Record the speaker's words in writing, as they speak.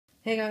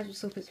Hey guys,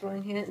 what's up? It's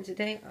Ryan here, and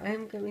today I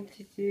am going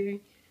to do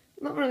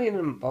not really an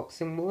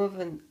unboxing, more of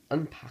an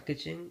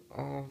unpackaging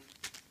of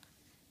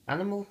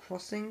Animal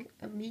Crossing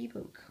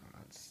Amiibo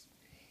cards.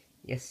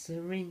 Yes,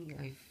 sirree,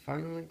 I've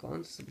finally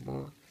gotten some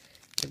more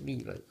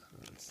Amiibo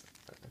cards.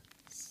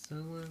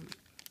 So,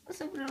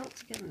 let's open it up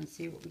together and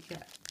see what we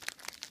get.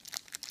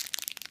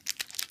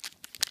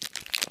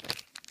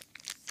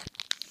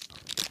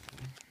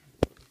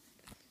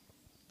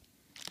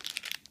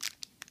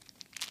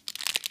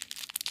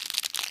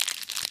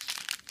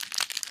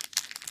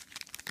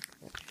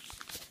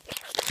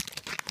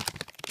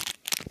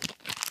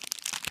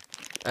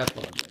 I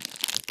apologize.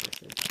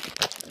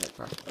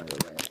 By the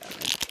way,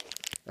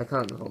 I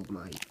can't hold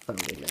my phone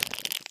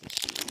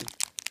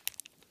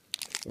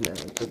in a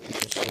good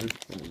position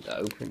and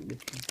open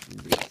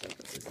these up at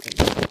the same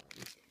time.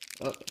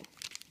 Oh,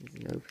 there's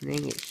an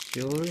opening, it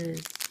sure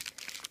is.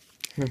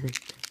 Alright,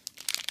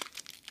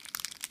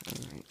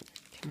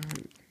 come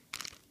on.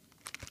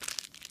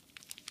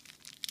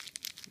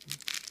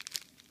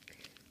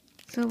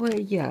 So,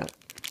 yeah,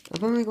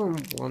 I've only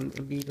got one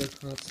Amiibo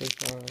card so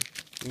far.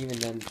 Even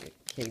then, it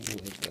came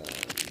with,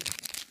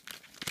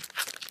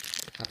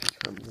 Happy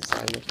Card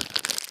Designer.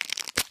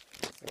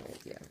 So,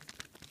 yeah,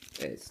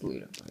 it's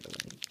Luna, by the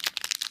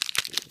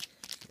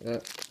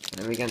way.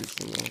 And again,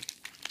 some more.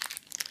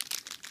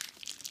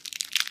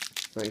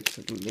 So it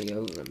took me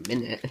over a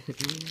minute.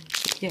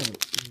 But yeah,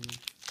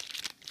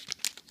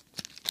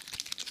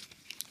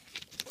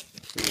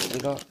 see what we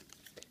got.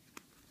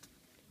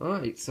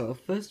 Alright, so our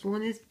first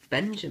one is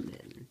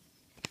Benjamin.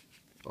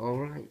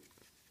 Alright.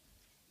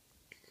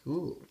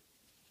 Cool.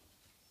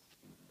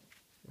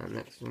 Our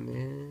next one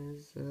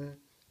is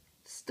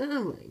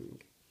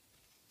Sterling.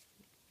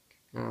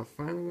 Our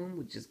final one,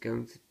 which is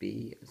going to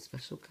be a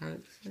special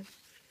character,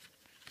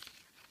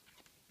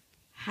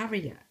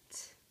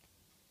 Harriet.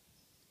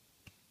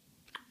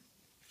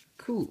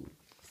 Cool.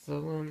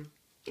 So,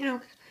 you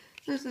know,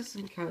 those are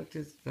some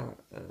characters that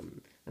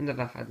I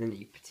never had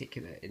any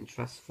particular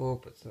interest for,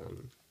 but it's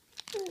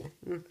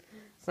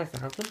nice to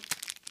have them.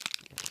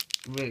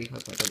 Really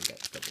hope I don't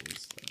get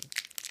doubles.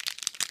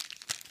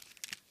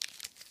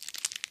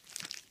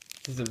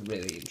 This is a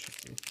really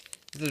interesting.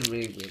 This is a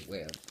really weird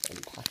way of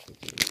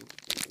unpackaging.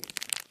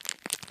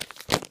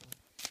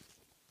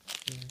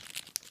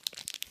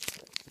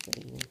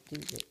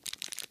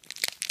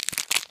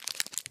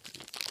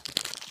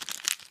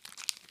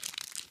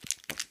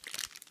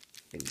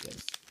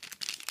 Fingers.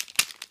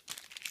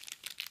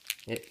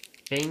 It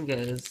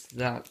fingers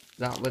that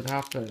would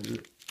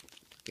happen.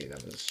 Okay,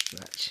 that was a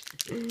stretch.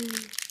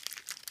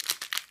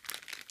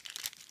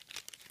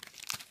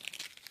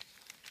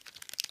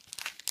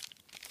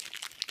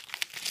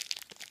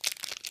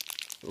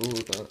 Oh,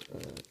 we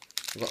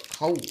got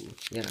Cole.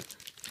 Yeah.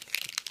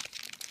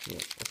 Yeah,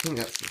 I think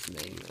that's his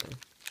name.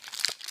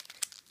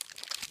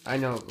 I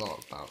know a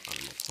lot about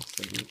Animal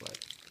Crossing, but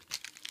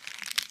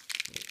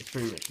it's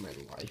pretty much my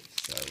life,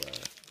 so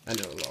I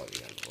know a lot of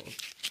the animals.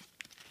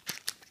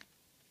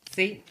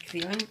 See,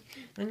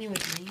 I knew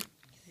his name.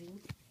 See,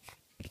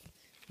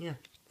 yeah,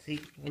 see,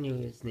 I knew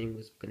his name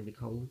was going to be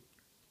Cole.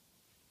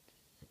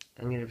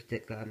 I'm going to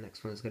predict that our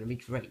next one is going to be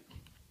Drake.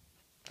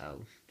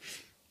 Oh,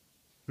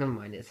 never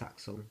mind, it's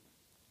Axel.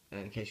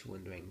 In case you're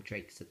wondering,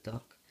 Drake's a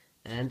duck.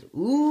 And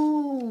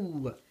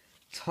ooh,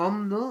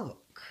 Tom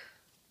Nook.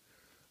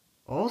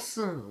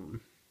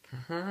 Awesome.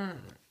 Haha.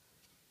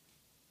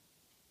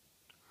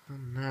 Oh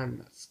man,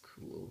 that's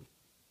cool.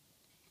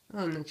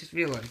 Oh, and I just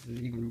realised it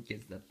even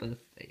gives their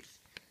birthdays.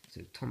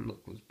 So Tom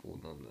Nook was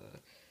born on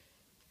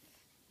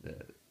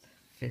the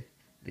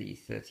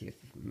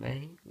 30th of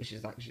May, which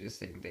is actually the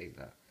same day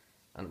that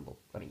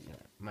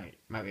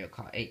Mario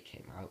Kart 8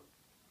 came out.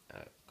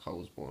 Cole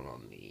was born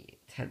on the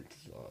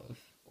 10th of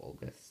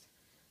August.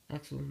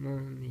 Axel was born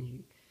on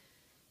the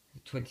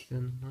 20th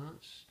of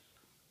March.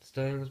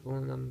 Sterling was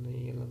born on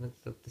the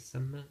 11th of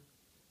December.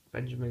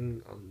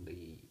 Benjamin on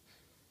the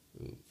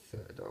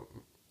 3rd of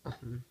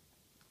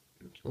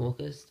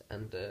August,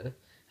 and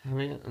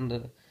Harriet on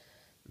the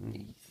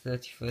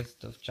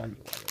 31st of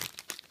January.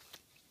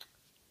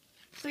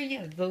 So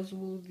yeah, those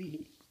were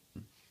the...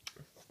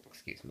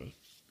 Excuse me.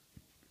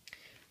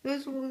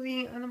 Those were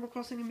the Animal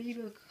Crossing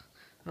Amiibo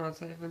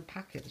cards I haven't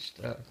packaged.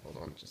 Hold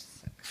on just a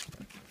sec.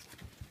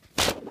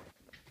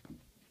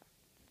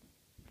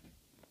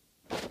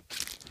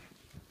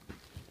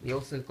 We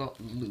also got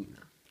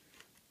Luna.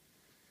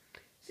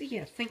 So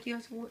yeah, thank you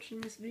guys for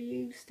watching this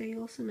video. Stay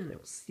awesome, and I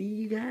will see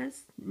you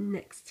guys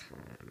next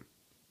time.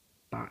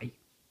 Bye.